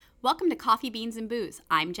Welcome to Coffee, Beans, and Booze.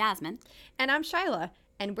 I'm Jasmine. And I'm Shyla,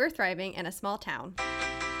 and we're thriving in a small town.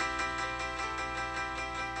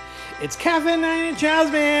 It's caffeinated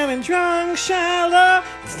Jasmine and drunk Shyla.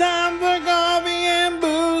 It's time for coffee and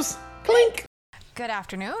booze. Clink. Good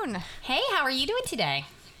afternoon. Hey, how are you doing today?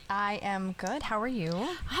 I am good. How are you?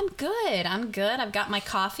 I'm good. I've got my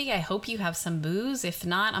coffee. I hope you have some booze. If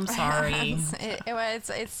not, I'm sorry.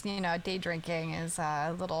 It's day drinking is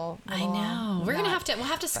a little I know. We'll have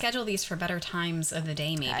to schedule these for better times of the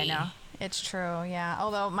day, maybe. I know. It's true, yeah.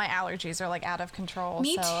 Although my allergies are like out of control.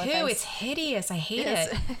 Me too. It's hideous. I hate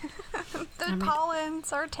it. The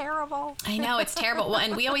pollens are terrible. I know, it's terrible. Well,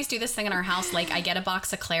 and we always do this thing in our house. Like, I get a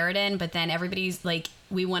box of Claritin, but then everybody's like,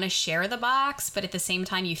 we want to share the box, but at the same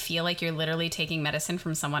time, you feel like you're literally taking medicine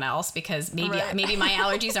from someone else because maybe my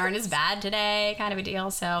allergies aren't as bad today, kind of a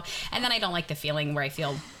deal. So, and then I don't like the feeling where I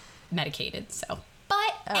feel medicated. So,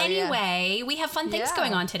 but anyway, we have fun things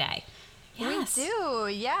going on today. Yes. We do,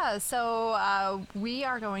 yeah. So we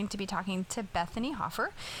are going to be talking to Bethany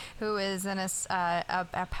Hoffer, who is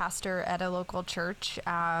a pastor at a local church.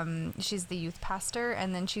 She's the youth pastor,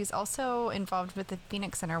 and then she's also involved with the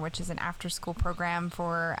Phoenix Center, which is an after-school program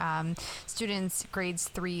for students grades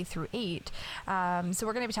 3 through 8. So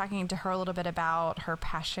we're going to be talking to her a little bit about her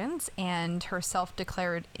passions and her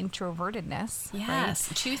self-declared introvertedness. Yes,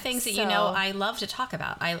 right? Two things that I love to talk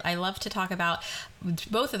about. I love to talk about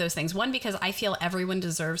both of those things. One, because I feel everyone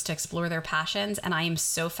deserves to explore their passions, and I am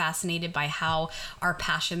so fascinated by how our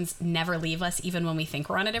passions never leave us even when we think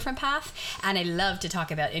we're on a different path. And I love to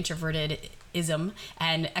talk about introvertedism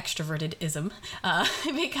and extrovertedism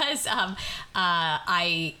because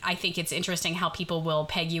I think it's interesting how people will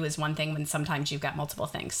peg you as one thing when sometimes you've got multiple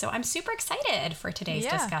things. So I'm super excited for today's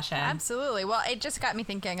discussion. Absolutely. Well, it just got me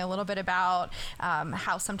thinking a little bit about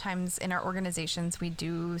how sometimes in our organizations we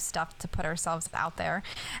do stuff to put ourselves out there.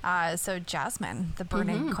 So Jasmine, the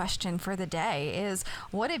burning question for the day is,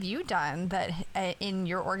 what have you done that in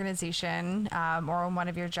your organization or in one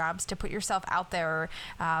of your jobs to put yourself out there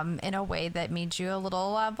in a way that made you a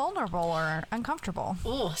little vulnerable or uncomfortable?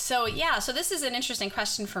 Oh, so this is an interesting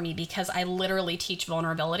question for me because I literally teach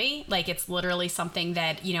vulnerability. Like, it's literally something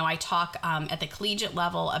that, I talk at the collegiate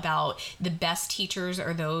level about. The best teachers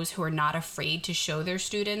are those who are not afraid to show their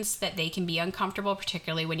students that they can be uncomfortable,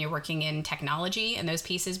 particularly when you're working in technology and those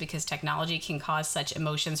pieces, because technology can cause such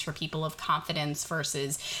emotions for people of confidence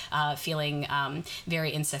versus feeling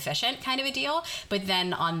very insufficient kind of a deal. But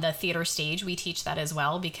then on the theater stage, we teach that as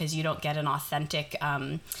well, because you don't get an authentic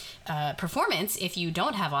performance if you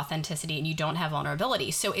don't have authenticity and you don't have vulnerability.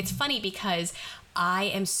 So it's funny because I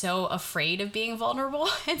am so afraid of being vulnerable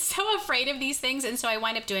and so afraid of these things. And so I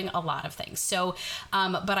wind up doing a lot of things. So,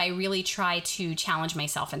 but I really try to challenge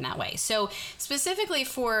myself in that way. So specifically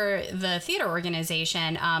for the theater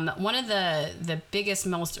organization, one of the biggest,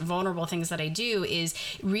 most vulnerable things that I do is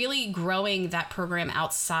really growing that program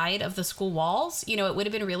outside of the school walls. It would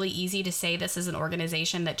have been really easy to say this is an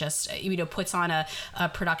organization that just, puts on a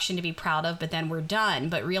production to be proud of, but then we're done.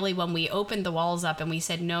 But really, when we opened the walls up and we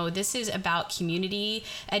said, no, this is about community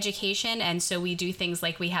education. And so we do things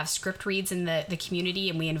like we have script reads in the community,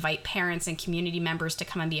 and we invite parents and community members to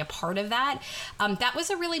come and be a part of that. That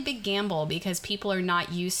was a really big gamble because people are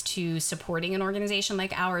not used to supporting an organization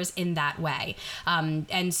like ours in that way.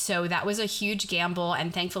 And so that was a huge gamble,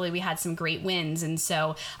 and thankfully we had some great wins. And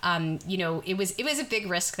so, it was a big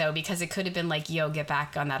risk though, because it could have been like, get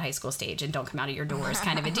back on that high school stage and don't come out of your doors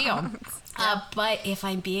kind of a deal. But if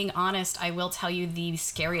I'm being honest, I will tell you the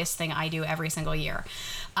scariest thing I do every single year,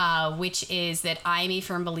 which is that I'm a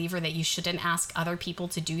firm believer that you shouldn't ask other people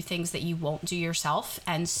to do things that you won't do yourself.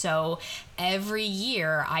 And so every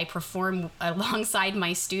year I perform alongside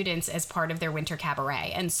my students as part of their winter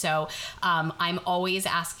cabaret. And so I'm always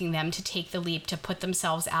asking them to take the leap, to put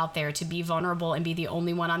themselves out there, to be vulnerable and be the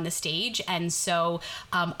only one on the stage. And so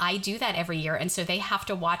I do that every year. And so they have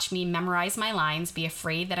to watch me memorize my lines, be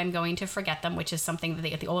afraid that I'm going to forget them, which is something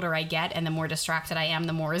that the older I get and the more distracted I am,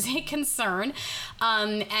 the more is a concern.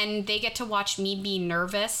 And they get to watch me be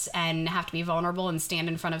nervous and have to be vulnerable and stand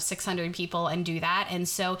in front of 600 people and do that. And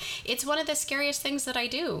so it's one of the scariest things that I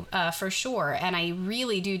do, for sure. And I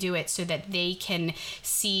really do it so that they can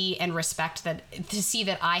see and respect that, to see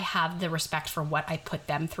that I have the respect for what I put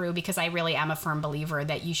them through, because I really am a firm believer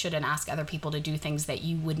that you shouldn't ask other people to do things that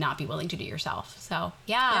you would not be willing to do yourself. So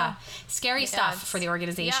scary stuff for the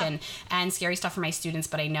organization and scary stuff for my students,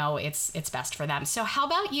 but I know it's best for them. So how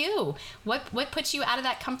about you? What puts you out of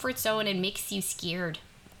that comfort zone and makes you scared?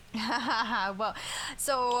 Well,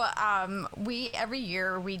 so every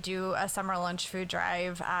year we do a summer lunch food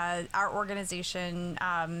drive. Our organization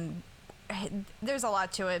there's a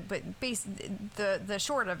lot to it, but the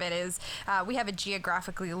short of it is we have a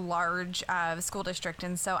geographically large school district,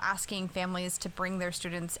 and so asking families to bring their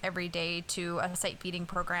students every day to a site feeding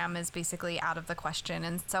program is basically out of the question.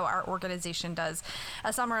 And so our organization does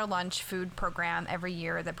a summer lunch food program every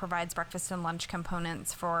year that provides breakfast and lunch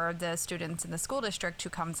components for the students in the school district who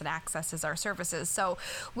comes and accesses our services. So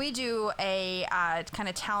we do a kind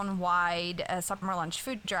of town-wide summer lunch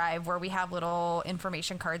food drive where we have little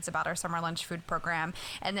information cards about our summer lunch food program,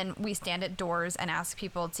 and then we stand at doors and ask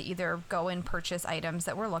people to either go and purchase items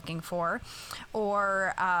that we're looking for,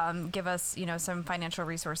 or give us, some financial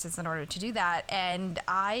resources in order to do that. And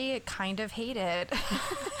I kind of hate it.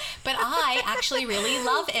 But I actually really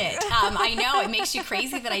love it. I know it makes you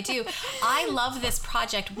crazy that I do. I love this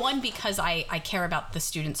project, one, because I care about the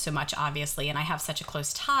students so much, obviously, and I have such a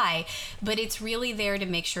close tie, but it's really there to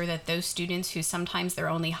make sure that those students who sometimes their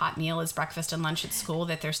only hot meal is breakfast and lunch at school,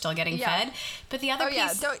 that they're still getting fed. But the other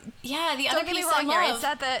piece, the other piece I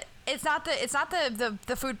love. It's not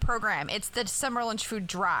the food program. It's the summer lunch food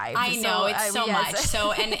drive. I know, it's so much.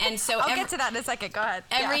 So I'll get to that in a second. Go ahead.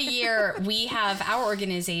 Every year we have our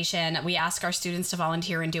organization. We ask our students to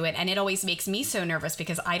volunteer and do it, and it always makes me so nervous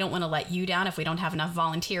because I don't want to let you down if we don't have enough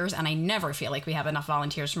volunteers, and I never feel like we have enough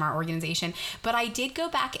volunteers from our organization. But I did go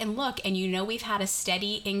back and look, and we've had a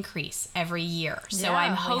steady increase every year. So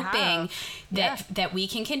I'm hoping that we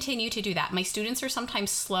can continue to do that. My students are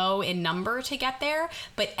sometimes slow in number to get there,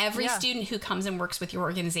 but every student who comes and works with your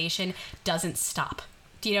organization doesn't stop.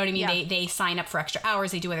 Do you know what I mean? Yeah. They sign up for extra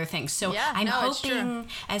hours. They do other things. So I'm hoping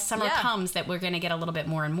as summer comes that we're going to get a little bit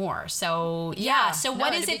more and more. So So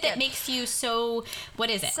what is it that makes you so?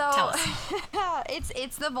 What is it? So, tell us.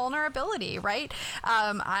 it's the vulnerability, right?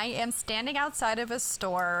 I am standing outside of a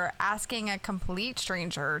store asking a complete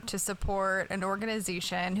stranger to support an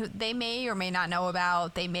organization who they may or may not know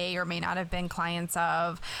about. They may or may not have been clients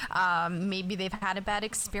of. Maybe they've had a bad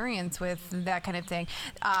experience with that kind of thing.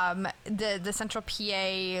 The Central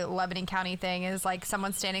PA Lebanon County thing is like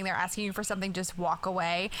someone standing there asking you for something, just walk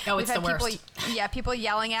away. Oh, it's the worst. People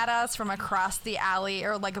yelling at us from across the alley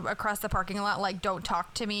or like across the parking lot, like, don't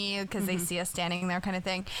talk to me, because they see us standing there, kind of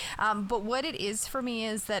thing. But what it is for me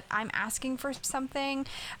is that I'm asking for something.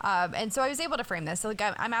 And so I was able to frame this. So like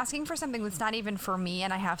I'm asking for something that's not even for me,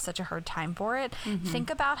 and I have such a hard time for it. Think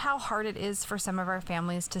about how hard it is for some of our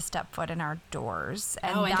families to step foot in our doors.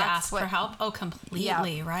 And to ask for help. Oh,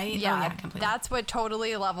 completely, right? Yeah, completely. That's what totally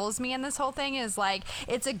levels me in this whole thing. Is like,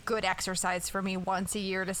 it's a good exercise for me once a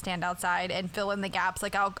year to stand outside and fill in the gaps.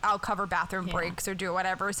 Like I'll cover bathroom breaks or do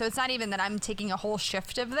whatever. So it's not even that I'm taking a whole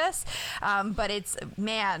shift of this, but it's,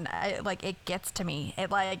 it gets to me.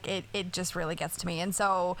 It just really gets to me. And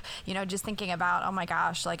so, just thinking about, oh my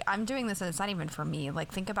gosh, like I'm doing this and it's not even for me.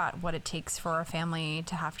 Like, think about what it takes for a family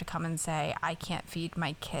to have to come and say, I can't feed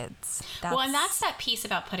my kids. And that's that piece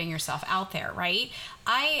about putting yourself out there, right?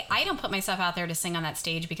 I don't put myself out there to sing on that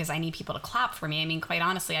stage because I need people to clap for me. I mean, quite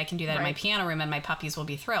honestly, I can do that in my piano room and my puppies will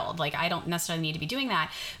be thrilled. Like, I don't necessarily need to be doing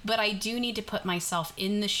that, but I do need to put myself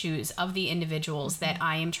in the shoes of the individuals that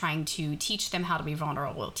I am trying to teach them how to be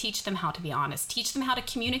vulnerable, teach them how to be honest, teach them how to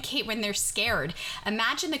communicate when they're scared.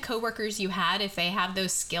 Imagine the coworkers you had if they have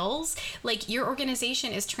those skills. Like, your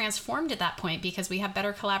organization is transformed at that point because we have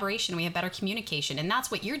better collaboration, we have better communication, and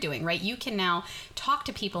that's what you're doing, right? You can now talk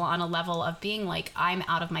to people on a level of being like, I'm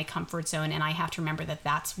out of my comfort zone, and I have to remember that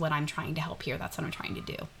that's what I'm trying to help here. That's what I'm trying to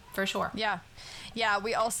do, for sure. Yeah,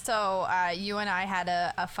 we also, you and I had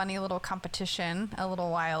a funny little competition a little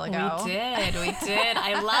while ago. We did.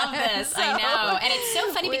 I love this. I know. And it's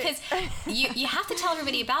so funny because you have to tell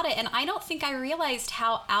everybody about it, and I don't think I realized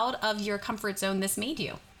how out of your comfort zone this made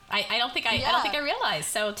you. I don't think I realized.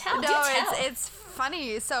 So tell. It's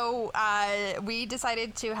funny. So we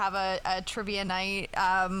decided to have a trivia night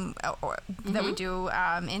that we do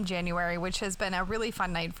in January, which has been a really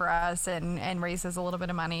fun night for us and raises a little bit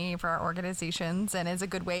of money for our organizations and is a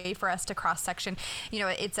good way for us to cross-section.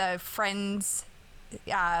 It's a friends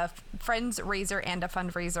raiser and a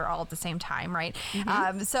fundraiser all at the same time, right?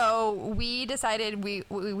 So we decided we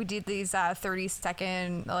did these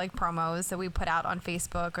 30-second like promos that we put out on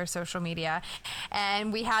Facebook or social media,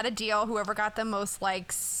 and we had a deal. Whoever got the most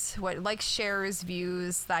likes, shares,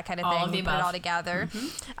 views, that kind of thing, we put it all together.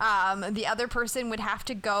 The other person would have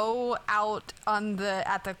to go out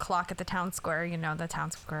at the clock at the town square, the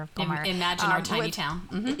town square of Palmyra. Imagine our tiny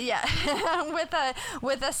town. Yeah,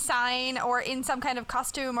 with a sign or in some kind of of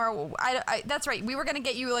costume, or that's right. We were going to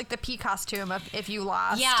get you like the pea costume if you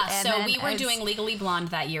lost. Yeah. And so we were doing Legally Blonde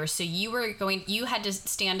that year. So you had to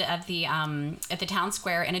stand at the town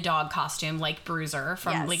square in a dog costume like Bruiser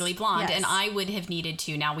from Legally Blonde. Yes. And I would have needed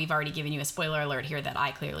to, now we've already given you a spoiler alert here that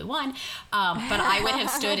I clearly won. But I would have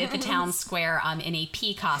stood at the town square in a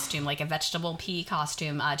pea costume, like a vegetable pea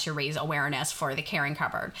costume, to raise awareness for the Caring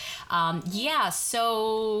Cupboard.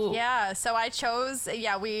 So I chose.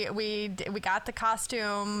 Yeah, we got the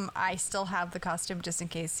costume. I still have the costume just in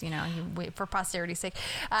case, for posterity's sake.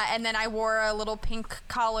 And then I wore a little pink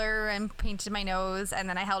collar and painted my nose, and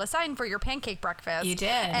then I held a sign for your pancake breakfast. You did.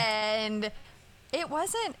 And it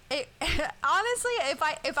wasn't. Honestly,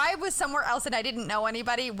 if I was somewhere else and I didn't know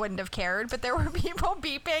anybody, wouldn't have cared. But there were people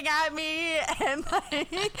beeping at me, and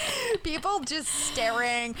like people just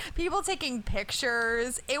staring, people taking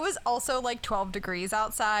pictures. It was also like 12 degrees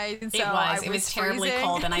outside. So it was terribly freezing.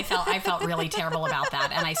 cold, and I felt really terrible about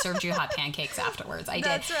that. And I served you hot pancakes afterwards. I did.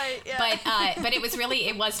 That's right. Yeah. But it was really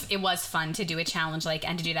it was fun to do a challenge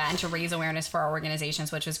and to do that and to raise awareness for our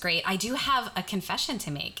organizations, which was great. I do have a confession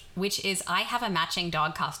to make, which is I have a matching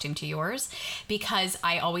dog costume to yours, because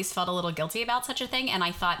I always felt a little guilty about such a thing, and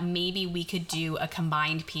I thought maybe we could do a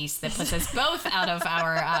combined piece that puts us both out of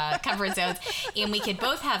our comfort zones, and we could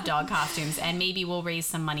both have dog costumes, and maybe we'll raise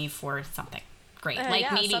some money for something great,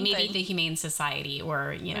 maybe the Humane Society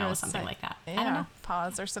or something like that. Yeah. I don't know.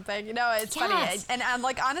 Pause or something. It's funny. And I'm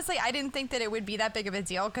like, honestly, I didn't think that it would be that big of a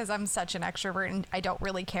deal because I'm such an extrovert and I don't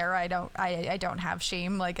really care. I don't have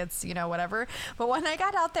shame. Like it's, whatever. But when I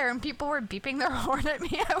got out there and people were beeping their horn at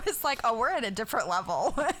me, I was like, oh, we're at a different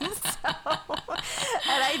level. And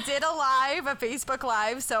I did a Facebook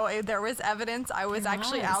Live. So there was evidence I was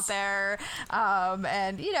actually out there.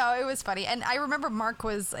 And, it was funny. And I remember Mark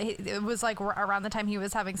it was like around the time he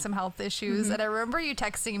was having some health issues. Mm-hmm. And I remember you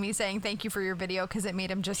texting me saying, thank you for your video, because it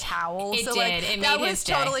made him just howl. It so did. Like, it that made was his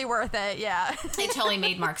day. Totally worth it. Yeah. It totally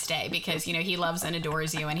made Mark's day because, he loves and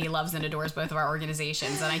adores you, and he loves and adores both of our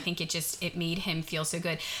organizations. And I think it made him feel so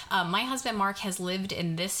good. My husband, Mark, has lived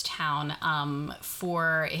in this town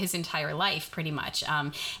for his entire life, pretty much.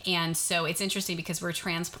 And so it's interesting because we're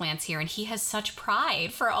transplants here, and he has such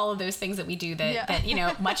pride for all of those things that we do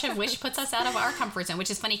that much of which puts us out of our comfort zone,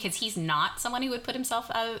 which is funny because he's not someone who would put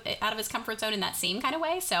himself out of his comfort zone in that same kind of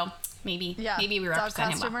way. So maybe we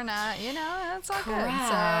represent him well. Or not, it's all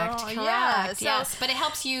correct, good. So, correct. Yeah, Yes, but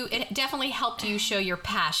it definitely helped you show your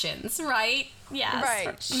passions, right? Yes.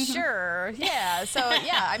 Right. Sure. Yeah. So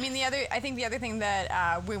I mean, I think the other thing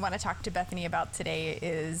that we want to talk to Bethany about today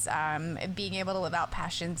is being able to live out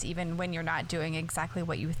passions even when you're not doing exactly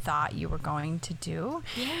what you thought you were going to do.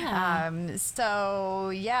 Yeah. I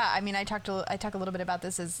mean, I talk a little bit about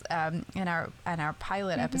this as in our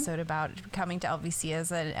pilot episode about coming to LVC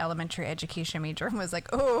as an elementary education major, and was like,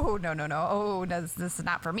 oh no, this is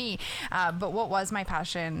not for me. But what was my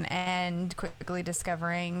passion, and quickly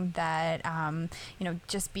discovering that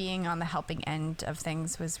just being on the helping end of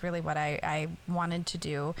things was really what I wanted to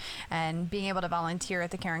do, and being able to volunteer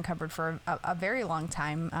at the Caring Cupboard for a very long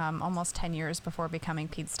time, almost 10 years before becoming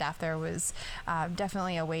paid staff there, was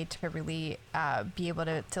definitely a way to really be able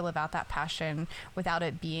to live out that passion without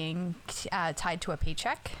it being tied to a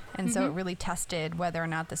paycheck. And so it really tested whether or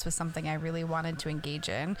not this was something I really wanted to engage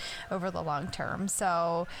in over the long term.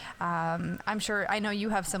 So I know you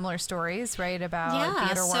have similar stories, right, about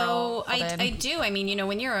theater world. I do. I mean,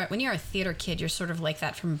 when you're a theater kid, you're sort of like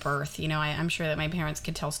that from birth. I'm sure that my parents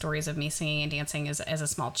could tell stories of me singing and dancing as a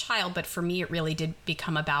small child, but for me, it really did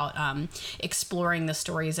become about exploring the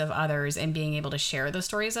stories of others and being able to share the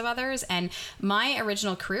stories of others. And my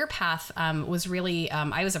original career path was really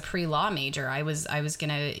I was a pre-law major. I was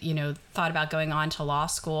gonna thought about going on to law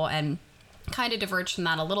school, and kind of diverged from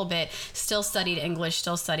that a little bit, still studied English,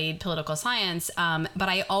 still studied political science, but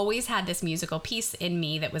I always had this musical piece in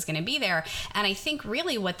me that was going to be there. And I think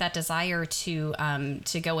really what that desire to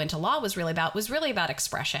go into law was really about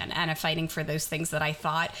expression and fighting for those things that I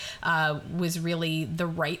thought was really the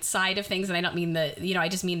right side of things. And I don't mean I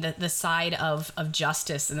just mean the side of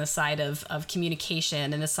justice, and the side of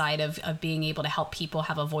communication, and the side of being able to help people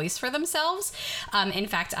have a voice for themselves. In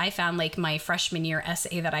fact, I found like my freshman year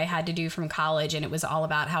essay that I had to do from college, and it was all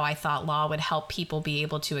about how I thought law would help people be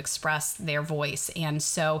able to express their voice. And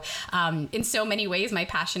so in so many ways, my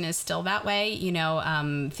passion is still that way.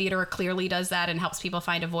 Theater clearly does that and helps people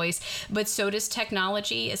find a voice, but so does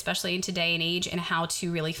technology, especially in today and age, and how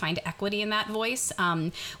to really find equity in that voice.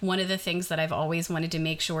 One of the things that I've always wanted to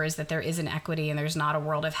make sure is that there is an equity and there's not a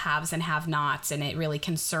world of haves and have-nots, and it really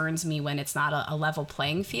concerns me when it's not a level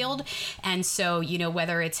playing field. And so,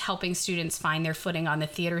 whether it's helping students find their footing on the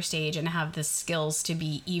theater stage and how have the skills to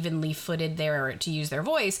be evenly footed there to use their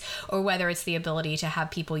voice, or whether it's the ability to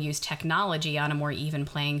have people use technology on a more even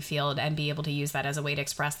playing field and be able to use that as a way to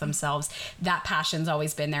express themselves. That passion's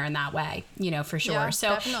always been there in that way, for sure. Yeah, so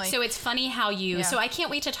definitely. so it's funny how so I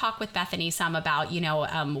can't wait to talk with Bethany some about,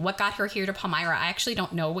 what got her here to Palmyra. I actually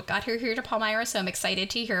don't know what got her here to Palmyra, so I'm excited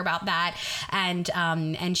to hear about that.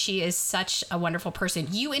 And she is such a wonderful person.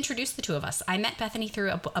 You introduced the two of us. I met Bethany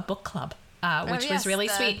through a book club. Which was really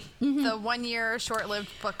sweet. The 1 year short-lived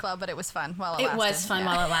book club, but it was fun while it lasted. It was fun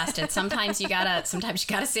while it lasted. Sometimes you gotta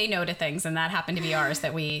say no to things, and that happened to be ours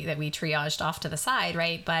that we triaged off to the side,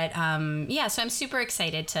 right? But so I'm super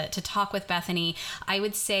excited to talk with Bethany. I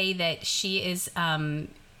would say that she is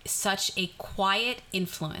such a quiet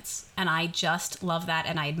influence, and I just love that,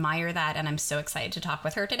 and I admire that, and I'm so excited to talk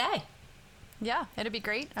with her today. Yeah, it'd be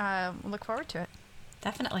great. We'll look forward to it.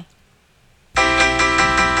 Definitely.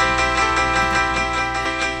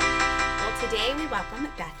 Today we welcome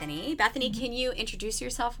Bethany. Bethany, can you introduce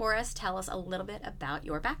yourself for us? Tell us a little bit about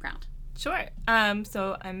your background. Sure.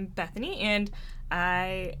 So I'm Bethany, and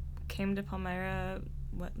I came to Palmyra,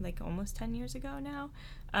 almost 10 years ago now.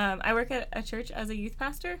 I work at a church as a youth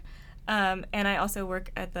pastor, and I also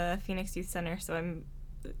work at the Phoenix Youth Center, so I'm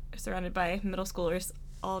surrounded by middle schoolers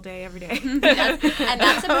all day, every day. And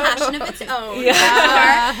that's a passion of its own.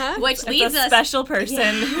 Yeah. Which leads us... a special person.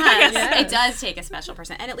 Yes, it does take a special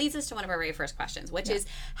person. And it leads us to one of our very first questions, which is,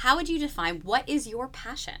 how would you define what is your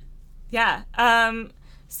passion? Yeah.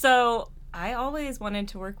 So I always wanted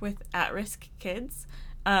to work with at-risk kids.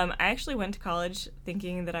 I actually went to college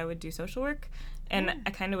thinking that I would do social work. And I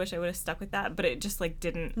kind of wish I would have stuck with that, but it just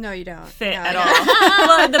didn't No, you don't. fit at all.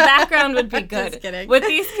 Well, the background would be good. Just kidding. With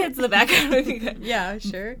these kids, the background would be good. Yeah,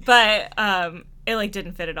 sure. But it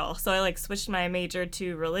didn't fit at all. So I switched my major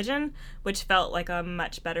to religion, which felt like a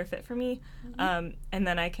much better fit for me. And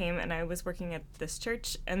then I came and I was working at this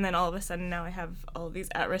church, and then all of a sudden now I have all of these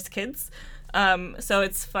at-risk kids. So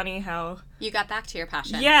it's funny how you got back to your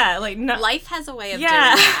passion. Yeah, life has a way of doing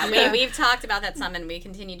that. We've talked about that some, and we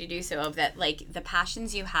continue to do so. Of that, the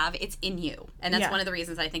passions you have, it's in you, and that's one of the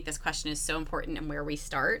reasons I think this question is so important, and where we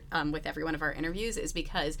start with every one of our interviews is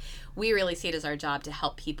because we really see it as our job to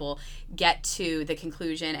help people get to the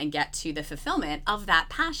conclusion and get to the fulfillment of that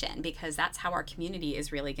passion, because that's how our community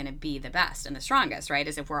is really going to be the best and the strongest, right?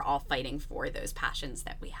 Is if we're all fighting for those passions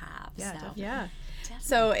that we have. Yeah, definitely. Yeah.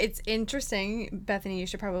 So it's interesting, Bethany, you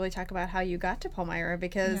should probably talk about how you got to Palmyra,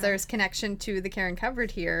 because there's connection to the Care and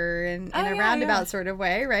Covered here in a roundabout sort of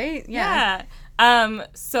way, right? Yeah.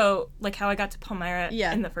 So how I got to Palmyra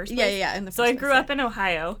in the first place. Yeah. In the first so I grew place, up in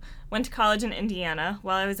Ohio, went to college in Indiana.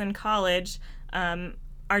 While I was in college,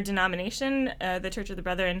 our denomination, the Church of the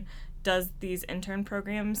Brethren, does these intern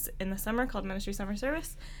programs in the summer called Ministry Summer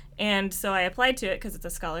Service. And so I applied to it because it's a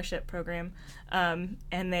scholarship program, and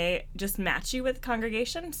they just match you with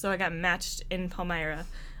congregation. So I got matched in Palmyra.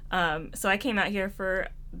 So I came out here for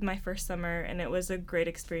my first summer, and it was a great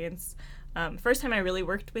experience. First time I really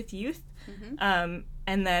worked with youth. And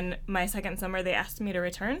then my second summer, they asked me to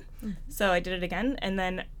return. So I did it again. And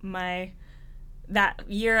then that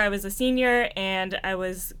year I was a senior, and I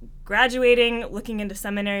was graduating, looking into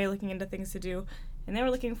seminary, looking into things to do. And they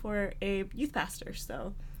were looking for a youth pastor.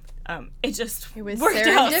 So it was worked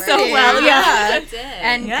out so well. Yeah. It did.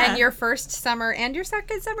 And your first summer and your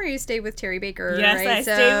second summer, you stayed with Terry Baker, yes, right? I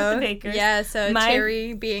stayed with the Bakers. Yeah, so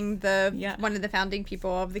Terry being one of the founding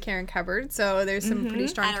people of the Care and Covered, so there's some pretty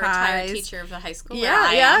strong and a ties. retired teacher of the high school.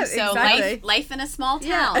 So exactly. life in a small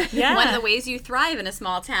town. Yeah. One of the ways you thrive in a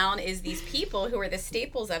small town is these people who are the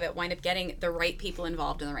staples of it wind up getting the right people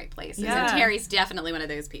involved in the right places. Yeah. And Terry's definitely one of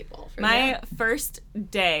those people. My first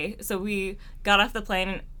day, so we got off the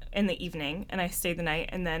plane in the evening, and I stayed the night,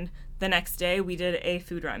 and then the next day we did a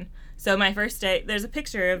food run. So my first day, there's a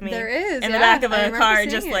picture of me in the back of a car,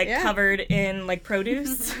 just covered in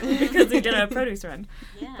produce because we did a produce run.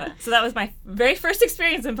 So that was my very first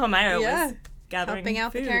experience in Palmyra. Was gathering helping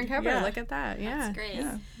out food. the Care and Covered. Look at that. That's great.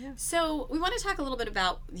 Yeah. So we want to talk a little bit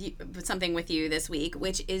about something with you this week,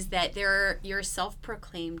 which is that you're a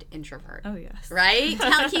self-proclaimed introvert. Oh yes. Right?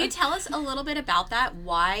 Can you tell us a little bit about that?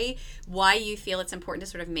 Why you feel it's important to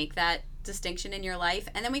sort of make that distinction in your life,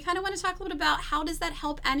 and then we kind of want to talk a little bit about how does that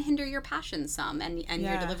help and hinder your passion some, and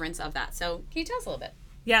your deliverance of that. So can you tell us a little bit?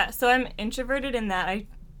 Yeah. So I'm introverted in that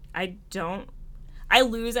I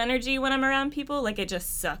lose energy when I'm around people. It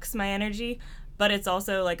just sucks my energy. But it's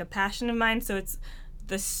also a passion of mine, so it's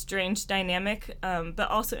this strange dynamic. But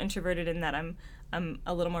also introverted in that I'm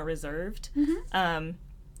a little more reserved.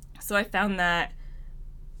 So I found that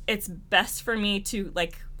it's best for me to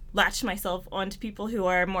latch myself onto people who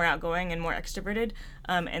are more outgoing and more extroverted,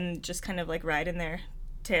 and just kind of like ride in their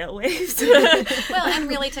tail waves. Well, and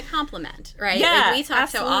really to compliment, right? Yeah, like we talk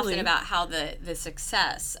absolutely. so often about how the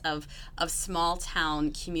success of small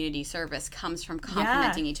town community service comes from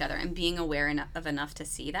complimenting each other and being aware of enough to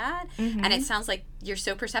see that. And it sounds like you're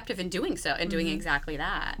so perceptive in doing so and doing exactly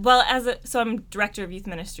that. Well, so I'm director of youth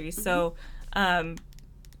ministries, so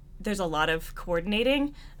there's a lot of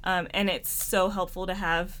coordinating, and it's so helpful to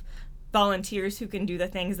have volunteers who can do the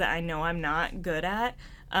things that I know I'm not good at.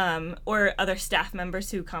 Or other staff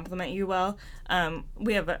members who compliment you well.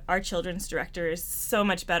 We have our children's director is so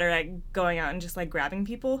much better at going out and just like grabbing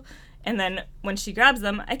people. And then when she grabs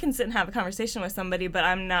them, I can sit and have a conversation with somebody, but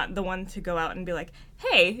I'm not the one to go out and be like,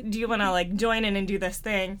 hey, do you want to like join in and do this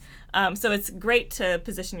thing? So it's great to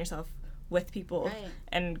position yourself with people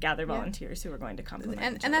and gather volunteers who are going to compliment each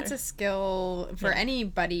other. And that's a skill for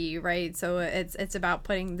anybody, right? So it's about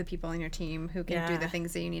putting the people in your team who can do the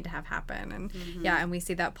things that you need to have happen. And and we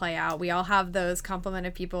see that play out. We all have those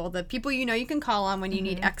complimented people, the people you know you can call on when you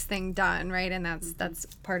need X thing done, right? And that's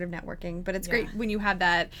part of networking. But it's great when you have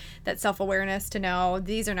that self-awareness to know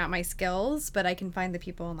these are not my skills, but I can find the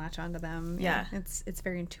people and latch onto them. Yeah. It's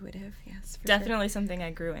very intuitive. Yes, for definitely something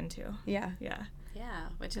I grew into. Yeah. Yeah,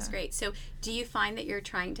 which is great. So do you find that you're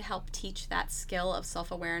trying to help teach that skill of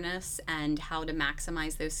self-awareness and how to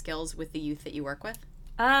maximize those skills with the youth that you work with?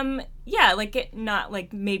 Not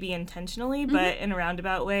like maybe intentionally, but in a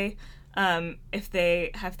roundabout way. If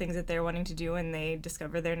they have things that they're wanting to do and they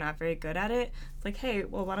discover they're not very good at it, it's like, hey,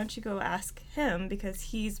 well, why don't you go ask him because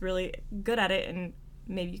he's really good at it and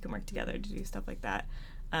maybe you can work together to do stuff like that.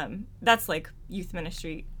 That's like youth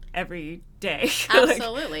ministry every day.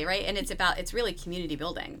 Absolutely, right? And it's really community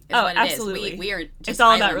building is what it absolutely. is. We are just it's all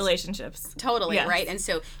islands. about relationships. Totally, yes. right? And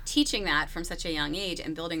so teaching that from such a young age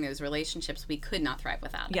and building those relationships, we could not thrive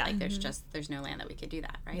without it. Like there's no land that we could do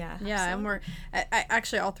that, right? Yeah, and we're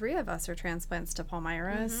actually all three of us are transplants to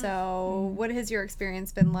Palmyra. So what has your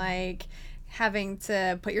experience been like having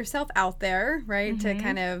to put yourself out there, right, to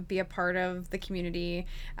kind of be a part of the community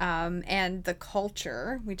and the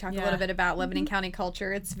culture? We talked a little bit about Lebanon County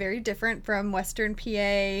culture. It's very different from Western PA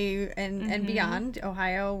and beyond.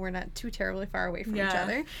 Ohio, we're not too terribly far away from each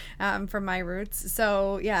other from my roots.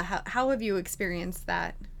 So, how have you experienced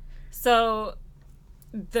that? So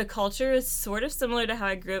the culture is sort of similar to how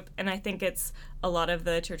I grew up, and I think it's a lot of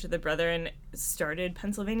the Church of the Brethren started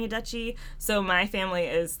Pennsylvania Dutchy. So my family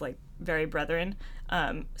is like very Brethren.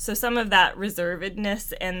 So some of that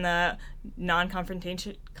reservedness and the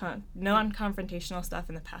non-confrontational stuff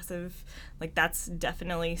and the passive, like that's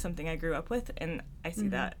definitely something I grew up with, and I see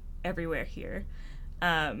that everywhere here.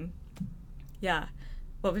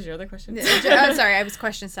 What was your other question? Oh, sorry, I was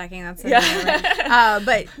question stacking. That's right.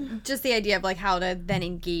 But just the idea of like how to then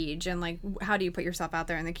engage and like how do you put yourself out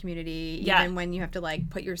there in the community, even when you have to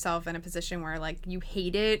like put yourself in a position where like you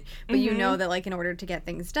hate it, but you know that like in order to get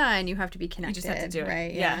things done, you have to be connected. You just have to do it,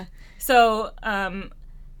 right? Yeah. So,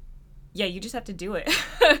 you just have to do it.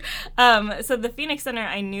 So the Phoenix Center,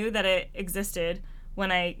 I knew that it existed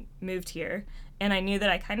when I moved here, and I knew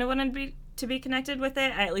that I kind of wanted to be connected with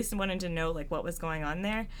it. I at least wanted to know like what was going on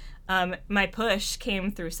there. My push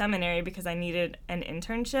came through seminary because I needed an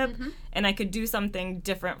internship and I could do something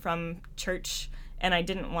different from church, and I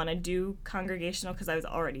didn't want to do congregational because I was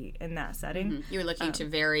already in that setting. You were looking to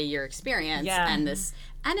vary your experience and this,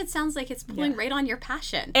 and it sounds like it's pulling right on your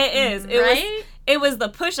passion. It is. It was the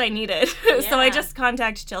push I needed. So I just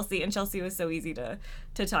contacted Chelsea, and Chelsea was so easy to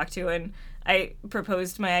talk to, and I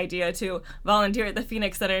proposed my idea to volunteer at the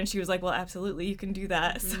Phoenix Center, and she was like, well, absolutely, you can do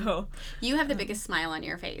that. So you have the biggest smile on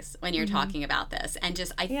your face when you're talking about this, and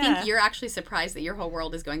just I think you're actually surprised that your whole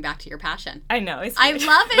world is going back to your passion. I know. I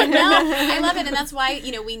love it. No, I love it, and that's why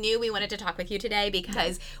we knew we wanted to talk with you today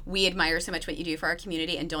because we admire so much what you do for our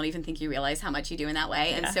community, and don't even think you realize how much you do in that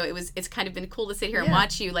way. And so it's kind of been cool to sit here and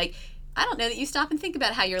watch you like. I don't know that you stop and think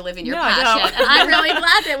about how you're living your passion. And I'm really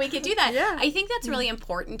glad that we could do that. I think that's really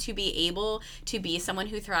important to be able to be someone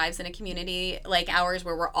who thrives in a community like ours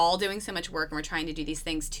where we're all doing so much work and we're trying to do these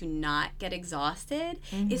things to not get exhausted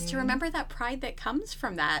is to remember that pride that comes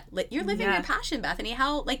from that. You're living your passion, Bethany.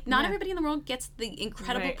 How, not everybody in the world gets the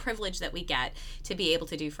incredible privilege that we get to be able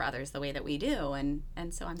to do for others the way that we do. And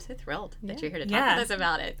so I'm so thrilled that you're here to talk with us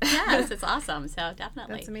about it. Yes, it's awesome. So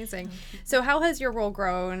definitely. That's amazing. So how has your role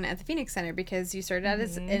grown at the Phoenix Center, because you started out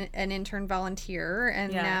as an intern volunteer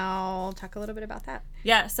and now talk a little bit about that.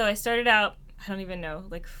 So I started out, I don't even know,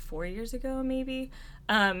 like 4 years ago maybe,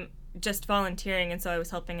 just volunteering, and so I was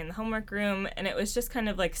helping in the homework room, and it was just kind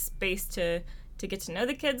of like space to get to know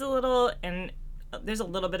the kids a little, and there's a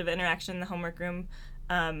little bit of interaction in the homework room,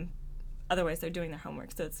 Otherwise, they're doing their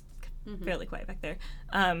homework, so it's fairly quiet back there.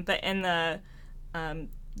 But in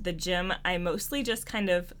the gym, I mostly just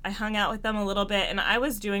I hung out with them a little bit, and I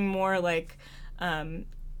was doing more like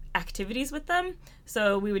activities with them.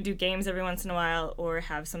 So we would do games every once in a while or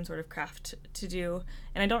have some sort of craft to do,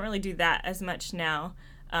 and I don't really do that as much now.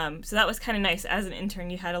 So that was kind of nice. As an intern,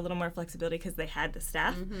 you had a little more flexibility because they had the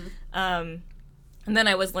staff. And then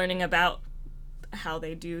I was learning about how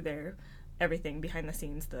they do their everything behind the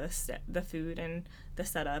scenes, the food and the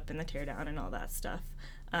setup and the teardown and all that stuff.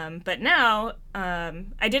 But now,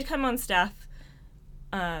 I did come on staff,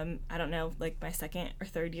 I don't know, like my second or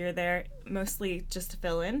third year there, mostly just to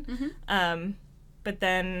fill in. But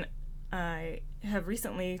then I have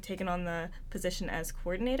recently taken on the position as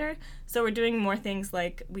coordinator. So we're doing more things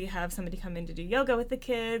like we have somebody come in to do yoga with the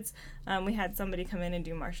kids. We had somebody come in and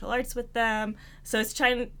do martial arts with them. So it's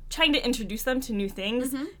trying to introduce them to new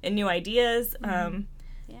things and new ideas.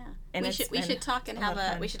 And we should talk and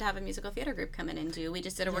we should have a musical theater group come in and do. We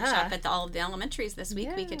just did a workshop at all of the elementaries this week.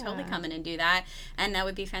 We could totally come in and do that, and that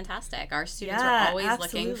would be fantastic. Our students are always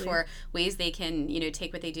looking for ways they can,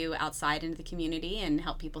 take what they do outside into the community and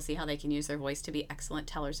help people see how they can use their voice to be excellent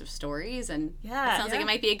tellers of stories. And it sounds like it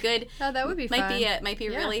might be a good. Oh, that would be fun. Might be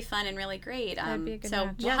really fun and really great. That'd be a good so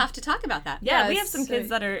match. We'll have to talk about that. Yeah, we have some kids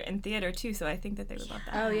that are in theater too, so I think that they would love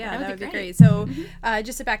that. Oh yeah, that would be great. So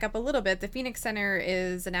just to back up a little bit, the Phoenix Center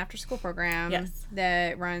is an after-school program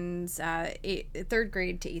that runs 3rd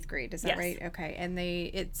grade to 8th grade. Is that right? Okay, and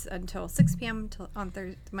it's until 6 p.m. on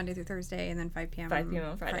Monday through Thursday, and then 5 p.m.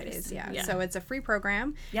 on Fridays. Yeah, so it's a free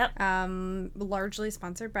program. Yep. Largely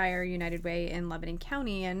sponsored by our United Way in Lebanon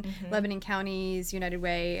County, and Lebanon County's United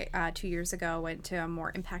Way 2 years ago went to a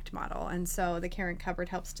more impact model, and so the Caring Cupboard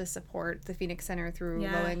helps to support the Phoenix Center through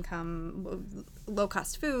low-income,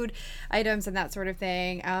 low-cost food items and that sort of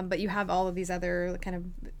thing. But you have all of these other kind of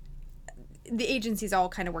the agencies all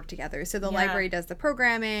kind of work together. So the library does the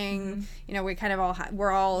programming. We kind of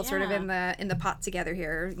we're all sort of in the pot together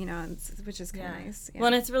here. Which is kind of nice. Yeah. Well,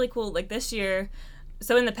 and it's really cool. Like this year,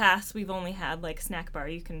 so in the past we've only had like snack bar,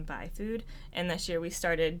 you can buy food, and this year we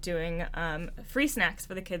started doing free snacks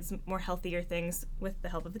for the kids, more healthier things with the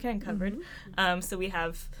help of the Caring Cupboard. So we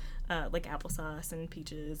have like applesauce and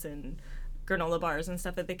peaches and granola bars and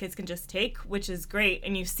stuff that the kids can just take, which is great.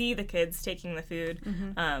 And you see the kids taking the food.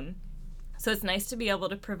 So it's nice to be able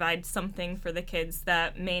to provide something for the kids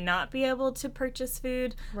that may not be able to purchase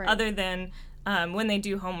food, other than when they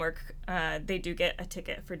do homework, they do get a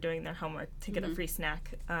ticket for doing their homework to get a free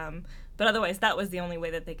snack. But otherwise, that was the only way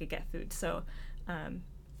that they could get food. So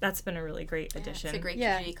that's been a really great addition. It's a great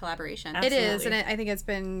community collaboration. Absolutely. It is, and I think it's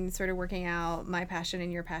been sort of working out my passion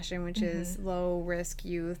and your passion, which is low-risk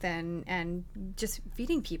youth and just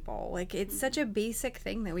feeding people. Like, it's such a basic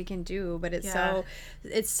thing that we can do, but it's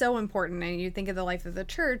so important. And you think of the life of the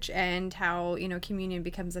church and how, communion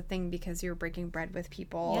becomes a thing because you're breaking bread with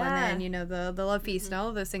people. And then, the love feast and all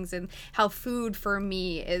of those things, and how food for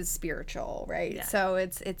me is spiritual, right? Yeah. So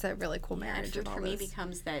it's a really cool marriage. And food for me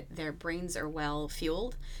becomes that their brains are well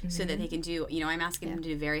fueled. So that they can do, I'm asking them to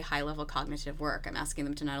do very high level cognitive work. I'm asking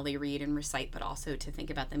them to not only read and recite, but also to think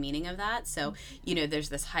about the meaning of that. So, there's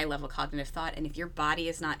this high level cognitive thought. And if your body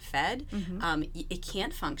is not fed, it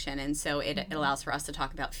can't function. And so it allows for us to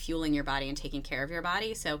talk about fueling your body and taking care of your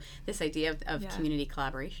body. So this idea of community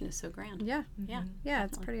collaboration is so grand. Yeah,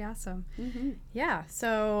 it's pretty awesome. Yeah,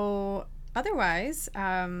 so otherwise,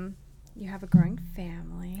 you have a growing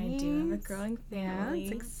family. I do have a growing family.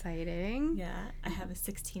 Yeah, it's exciting. Yeah, I have a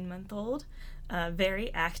 16-month-old,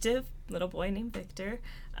 very active little boy named Victor.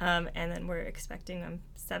 And then we're expecting, I'm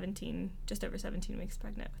just over 17 weeks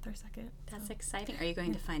pregnant with our second. That's exciting. Are you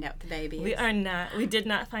going to find out the baby? We are not. We did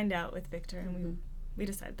not find out with Victor, and we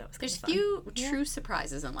decided that was kind of fun. There's few true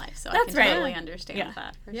surprises in life, so I can totally understand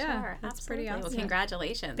that for sure. That's Absolutely. pretty awesome. Well,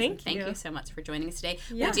 congratulations. Thank you so much for joining us today.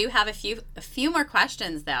 We do have a few more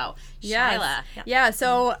questions, though. Yes. Shyla. Yeah,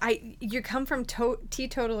 so you come from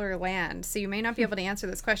teetotaler land, so you may not be able to answer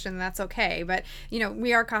this question, and that's okay. But,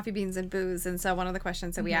 we are Coffee Beans and Booze, and so one of the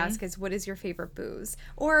questions that we ask is, what is your favorite booze?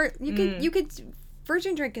 Or you could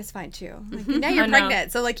virgin drink is fine, too. Like, now you're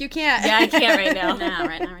pregnant, so, you can't. Yeah, I can't right now.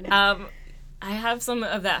 Right now. I have some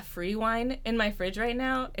of that free wine in my fridge right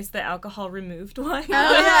now. It's the alcohol removed wine.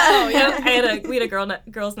 Oh, yeah. We had a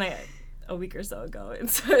girls' night a week or so ago, and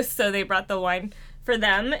so they brought the wine for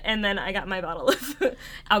them, and then I got my bottle of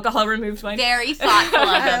alcohol removed wine. Very thoughtful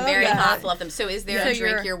of them. Very thoughtful of them. So is there a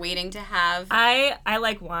drink you're waiting to have? I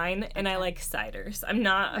like wine and I like ciders. I'm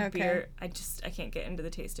not a beer. I can't get into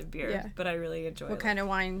the taste of beer, but I really enjoy it. What kind of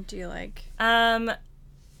wine do you like? I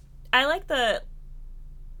like the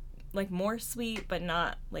like more sweet, but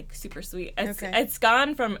not like super sweet. It's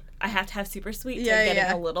gone from I have to have super sweet to getting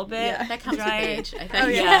a little bit that comes dry. with age. I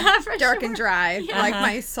think. For dark and dry, like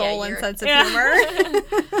my soul and sense of humor.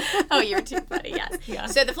 Oh, you're too funny. Yes. Yeah.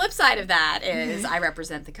 So the flip side of that is I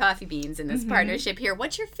represent the coffee beans in this partnership here.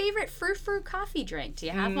 What's your favorite frou-frou coffee drink? Do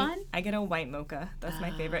you have one? I get a white mocha. That's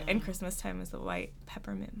my favorite. And Christmas time is the white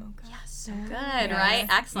peppermint mocha. Yes, so good, right?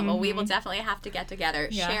 Excellent. Well, we will definitely have to get together,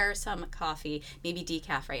 share some coffee, maybe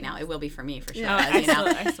decaf right now. It will be for me for sure. Oh,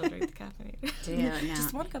 I still drink the caffeinated.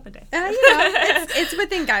 Just 1 cup a day. It's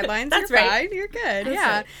within guidelines. That's You're right. fine. You're good. That's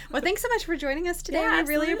yeah. right. Well, thanks so much for joining us today. Yeah, we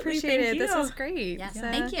really absolutely. appreciate it. Thank This you. was great. Yes, So,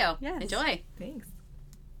 thank you. yes. Enjoy. Thanks.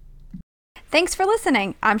 Thanks for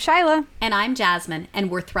listening. I'm Shyla. And I'm Jasmine,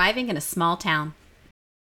 and we're thriving in a small town.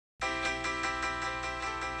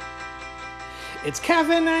 It's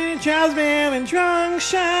caffeinated Jasmine and drunk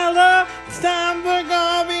Shyla. It's time for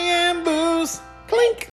coffee and booze. Clink.